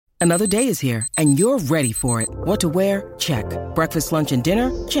Another day is here, and you're ready for it. What to wear? Check. Breakfast, lunch, and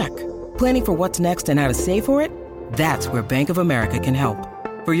dinner? Check. Planning for what's next and how to save for it? That's where Bank of America can help.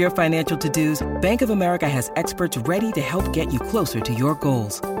 For your financial to-dos, Bank of America has experts ready to help get you closer to your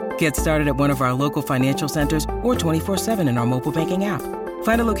goals. Get started at one of our local financial centers or 24/7 in our mobile banking app.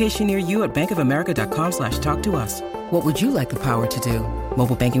 Find a location near you at bankofamerica.com/talktous. What would you like the power to do?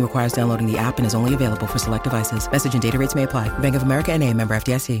 Mobile banking requires downloading the app and is only available for select devices. Message and data rates may apply. Bank of America N.A., member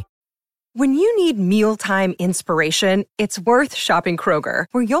FDIC. When you need mealtime inspiration, it's worth shopping Kroger,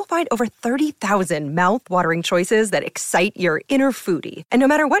 where you'll find over 30,000 mouth-watering choices that excite your inner foodie. And no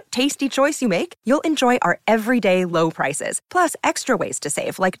matter what tasty choice you make, you'll enjoy our everyday low prices, plus extra ways to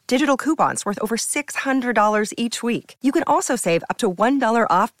save, like digital coupons worth over $600 each week. You can also save up to $1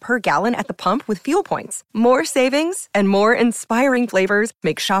 off per gallon at the pump with fuel points. More savings and more inspiring flavors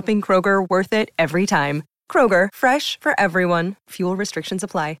make shopping Kroger worth it every time. Kroger, fresh for everyone. Fuel restrictions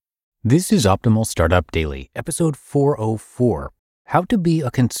apply. This is Optimal Startup Daily, episode 404, How to Be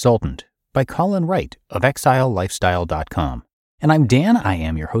a Consultant by Colin Wright of ExileLifestyle.com. And I'm Dan. I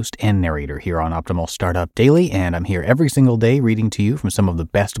am your host and narrator here on Optimal Startup Daily, and I'm here every single day reading to you from some of the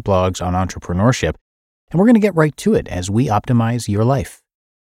best blogs on entrepreneurship. And we're going to get right to it as we optimize your life.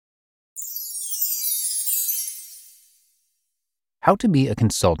 How to Be a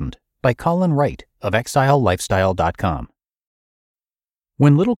Consultant by Colin Wright of ExileLifestyle.com.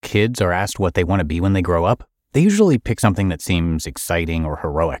 When little kids are asked what they want to be when they grow up, they usually pick something that seems exciting or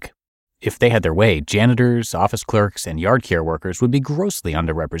heroic. If they had their way, janitors, office clerks, and yard care workers would be grossly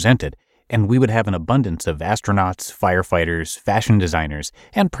underrepresented, and we would have an abundance of astronauts, firefighters, fashion designers,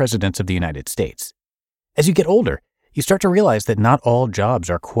 and presidents of the United States. As you get older, you start to realize that not all jobs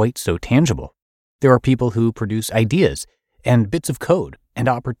are quite so tangible. There are people who produce ideas and bits of code and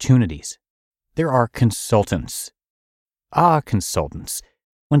opportunities. There are consultants. Consultants.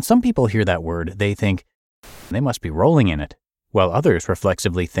 When some people hear that word, they think, they must be rolling in it, while others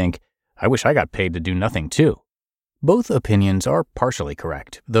reflexively think, I wish I got paid to do nothing too. Both opinions are partially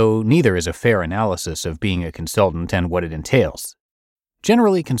correct, though neither is a fair analysis of being a consultant and what it entails.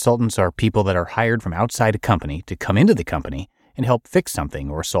 Generally, consultants are people that are hired from outside a company to come into the company and help fix something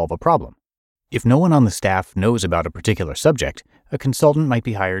or solve a problem. If no one on the staff knows about a particular subject, a consultant might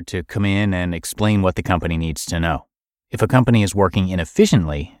be hired to come in and explain what the company needs to know. If a company is working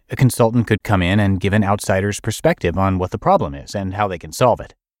inefficiently, a consultant could come in and give an outsider's perspective on what the problem is and how they can solve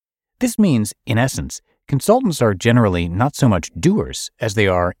it. This means, in essence, consultants are generally not so much doers as they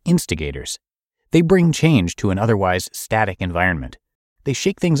are instigators. They bring change to an otherwise static environment. They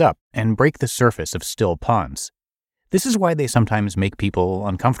shake things up and break the surface of still ponds. This is why they sometimes make people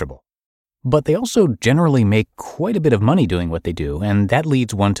uncomfortable. But they also generally make quite a bit of money doing what they do, and that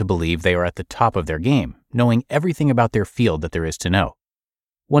leads one to believe they are at the top of their game, knowing everything about their field that there is to know.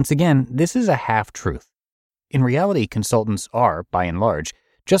 Once again, this is a half-truth. In reality, consultants are, by and large,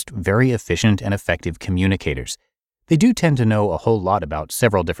 just very efficient and effective communicators. They do tend to know a whole lot about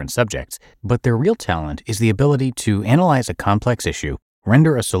several different subjects, but their real talent is the ability to analyze a complex issue,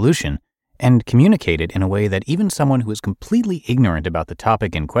 render a solution, and communicate it in a way that even someone who is completely ignorant about the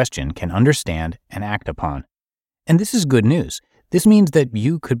topic in question can understand and act upon. And this is good news. This means that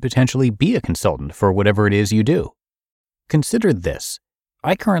you could potentially be a consultant for whatever it is you do. Consider this.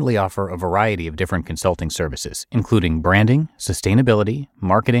 I currently offer a variety of different consulting services, including branding, sustainability,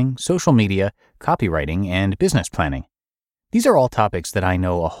 marketing, social media, copywriting, and business planning. These are all topics that I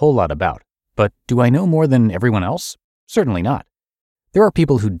know a whole lot about, but do I know more than everyone else? Certainly not. There are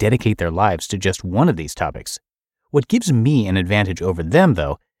people who dedicate their lives to just one of these topics. What gives me an advantage over them,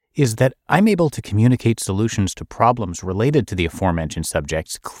 though, is that I'm able to communicate solutions to problems related to the aforementioned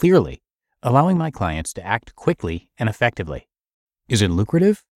subjects clearly, allowing my clients to act quickly and effectively. Is it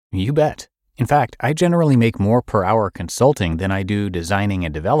lucrative? You bet. In fact, I generally make more per hour consulting than I do designing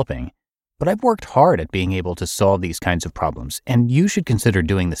and developing, but I've worked hard at being able to solve these kinds of problems, and you should consider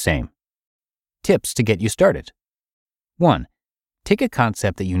doing the same. Tips to get you started. 1. Take a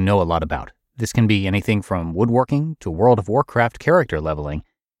concept that you know a lot about. This can be anything from woodworking to World of Warcraft character leveling,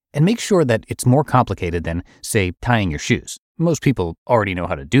 and make sure that it's more complicated than, say, tying your shoes. Most people already know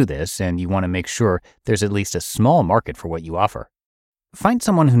how to do this, and you want to make sure there's at least a small market for what you offer. Find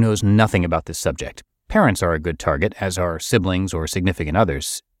someone who knows nothing about this subject. Parents are a good target, as are siblings or significant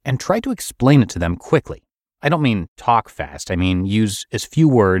others, and try to explain it to them quickly. I don't mean talk fast, I mean use as few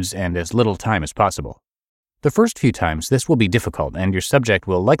words and as little time as possible. The first few times, this will be difficult, and your subject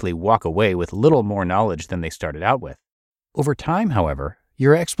will likely walk away with little more knowledge than they started out with. Over time, however,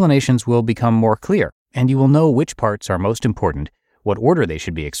 your explanations will become more clear, and you will know which parts are most important, what order they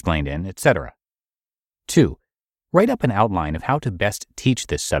should be explained in, etc. 2. Write up an outline of how to best teach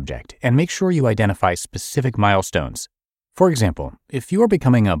this subject and make sure you identify specific milestones. For example, if you are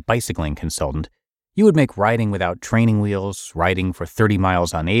becoming a bicycling consultant, you would make riding without training wheels, riding for 30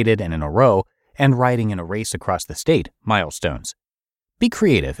 miles unaided and in a row, and riding in a race across the state milestones. Be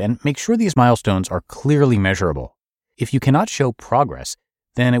creative and make sure these milestones are clearly measurable. If you cannot show progress,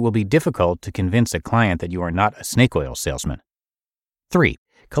 then it will be difficult to convince a client that you are not a snake oil salesman. 3.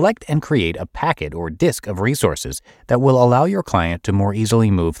 Collect and create a packet or disk of resources that will allow your client to more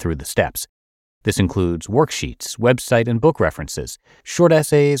easily move through the steps. This includes worksheets, website and book references, short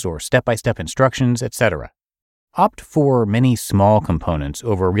essays or step-by-step instructions, etc. Opt for many small components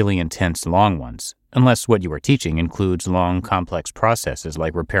over really intense long ones, unless what you are teaching includes long, complex processes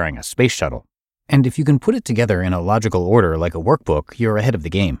like repairing a space shuttle. And if you can put it together in a logical order like a workbook, you're ahead of the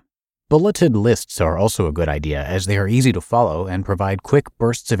game. Bulleted lists are also a good idea as they are easy to follow and provide quick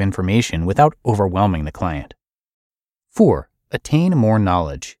bursts of information without overwhelming the client. 4. Attain more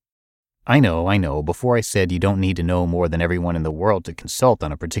knowledge. I know, before I said you don't need to know more than everyone in the world to consult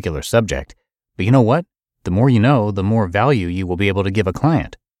on a particular subject. But you know what? The more you know, the more value you will be able to give a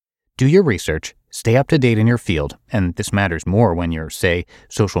client. Do your research, stay up to date in your field, and this matters more when you're, say,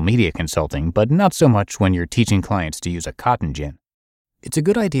 social media consulting, but not so much when you're teaching clients to use a cotton gin. It's a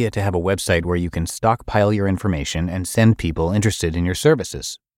good idea to have a website where you can stockpile your information and send people interested in your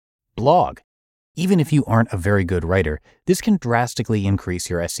services. Blog. Even if you aren't a very good writer, this can drastically increase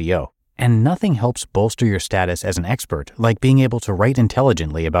your SEO. And nothing helps bolster your status as an expert like being able to write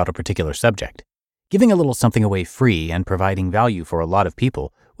intelligently about a particular subject. Giving a little something away free and providing value for a lot of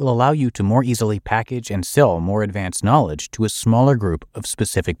people will allow you to more easily package and sell more advanced knowledge to a smaller group of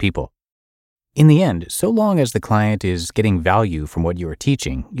specific people. In the end, so long as the client is getting value from what you are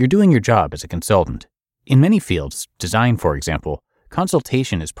teaching, you're doing your job as a consultant. In many fields, design for example,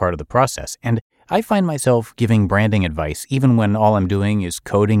 consultation is part of the process, and I find myself giving branding advice even when all I'm doing is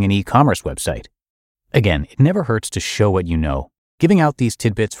coding an e-commerce website. Again, it never hurts to show what you know. Giving out these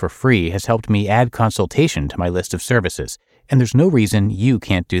tidbits for free has helped me add consultation to my list of services, and there's no reason you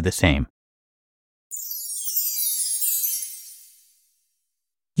can't do the same.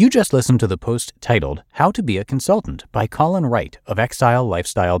 You just listened to the post titled How to Be a Consultant by Colin Wright of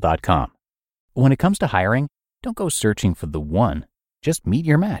ExileLifestyle.com. When it comes to hiring, don't go searching for the one. Just meet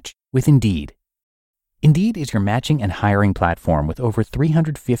your match with Indeed. Indeed is your matching and hiring platform with over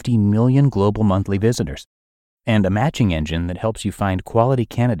 350 million global monthly visitors and a matching engine that helps you find quality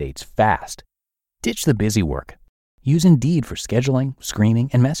candidates fast. Ditch the busy work. Use Indeed for scheduling, screening,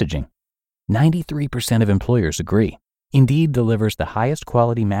 and messaging. 93% of employers agree. Indeed delivers the highest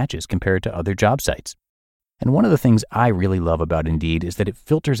quality matches compared to other job sites. And one of the things I really love about Indeed is that it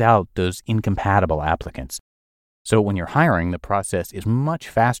filters out those incompatible applicants. So when you're hiring, the process is much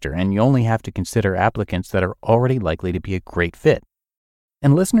faster and you only have to consider applicants that are already likely to be a great fit.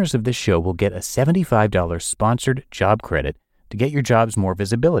 And listeners of this show will get a $75 sponsored job credit to get your jobs more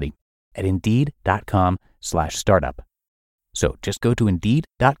visibility at Indeed.com/startup. So just go to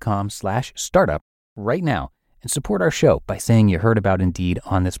Indeed.com/startup right now and support our show by saying you heard about Indeed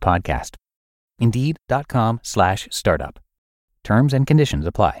on this podcast. Indeed.com/startup. Terms and conditions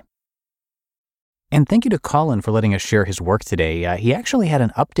apply. And thank you to Colin for letting us share his work today. He actually had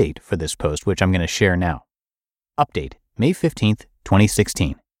an update for this post, which I'm going to share now. Update, May 15th,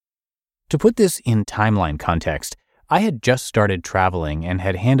 2016. To put this in timeline context, I had just started traveling and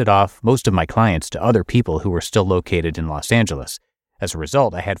had handed off most of my clients to other people who were still located in Los Angeles. As a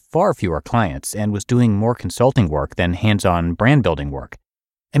result, I had far fewer clients and was doing more consulting work than hands-on brand building work.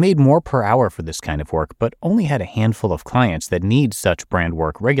 I made more per hour for this kind of work, but only had a handful of clients that need such brand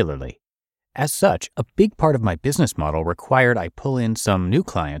work regularly. As such, a big part of my business model required I pull in some new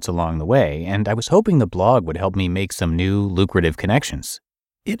clients along the way, and I was hoping the blog would help me make some new, lucrative connections.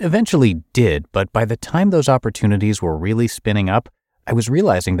 It eventually did, but by the time those opportunities were really spinning up, I was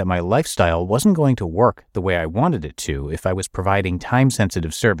realizing that my lifestyle wasn't going to work the way I wanted it to if I was providing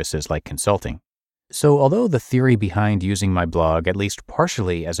time-sensitive services like consulting. So although the theory behind using my blog at least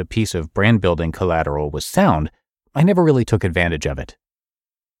partially as a piece of brand-building collateral was sound, I never really took advantage of it.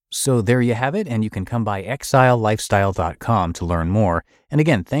 So there you have it, and you can come by ExileLifestyle.com to learn more. And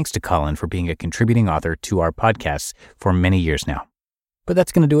again, thanks to Colin for being a contributing author to our podcasts for many years now. But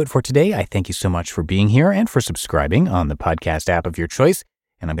that's going to do it for today. I thank you so much for being here and for subscribing on the podcast app of your choice.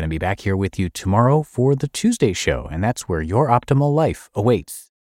 And I'm going to be back here with you tomorrow for the Tuesday show, and that's where your optimal life awaits.